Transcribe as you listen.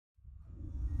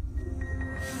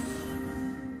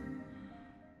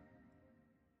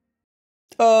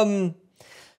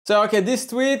So okay, this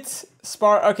tweet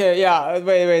spark. Okay, yeah.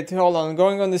 Wait. Hold on.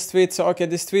 Going on this tweet. So okay,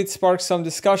 this tweet sparked some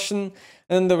discussion,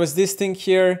 and there was this thing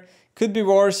here. Could be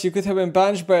worse. You could have been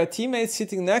banished by a teammate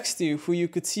sitting next to you, who you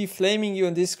could see flaming you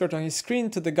on Discord on his screen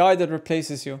to the guy that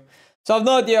replaces you. So I have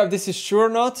no idea if this is true or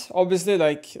not. Obviously,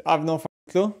 like I have no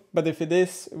fucking clue. But if it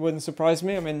is, it wouldn't surprise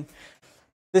me. I mean,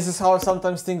 this is how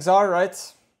sometimes things are,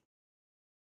 right?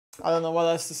 I don't know what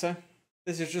else to say.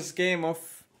 This is just a game of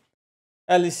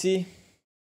LEC.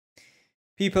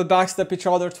 People backstab each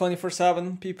other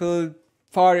 24/7. People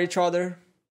fire each other.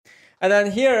 And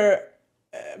then here,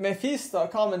 Mephisto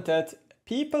commented,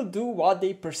 people do what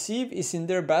they perceive is in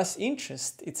their best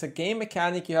interest. It's a game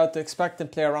mechanic you have to expect and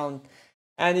play around.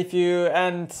 And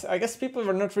I guess people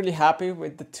were not really happy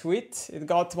with the tweet. It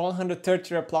got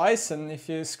 130 replies, and if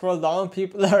you scroll down,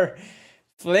 people are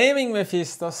flaming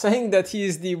Mephisto, saying that he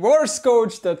is the worst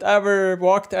coach that ever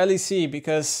walked LEC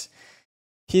because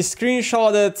he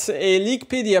screenshotted a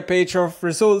Leaguepedia page of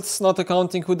results, not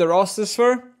accounting who the rosters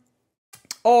were,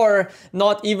 or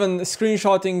not even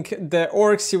screenshotting the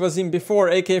orgs he was in before,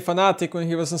 aka Fnatic, when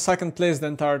he was in second place the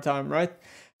entire time, right?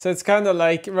 So it's kind of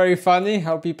like very funny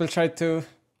how people try to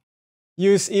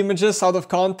use images out of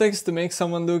context to make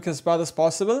someone look as bad as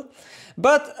possible.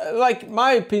 But like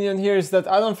my opinion here is that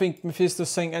I don't think Mephisto's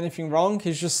saying anything wrong.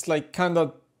 He's just like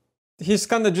he's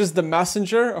kind of just the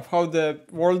messenger of how the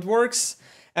world works,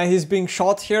 and he's being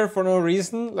shot here for no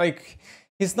reason. Like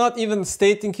he's not even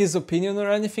stating his opinion or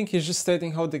anything. He's just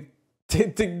stating how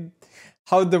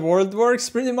how the world works,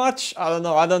 pretty much. I don't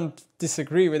know. I don't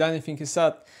disagree with anything he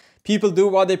said. People do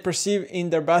what they perceive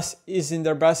is in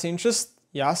their best interest.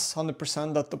 Yes,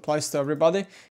 100%, that applies to everybody.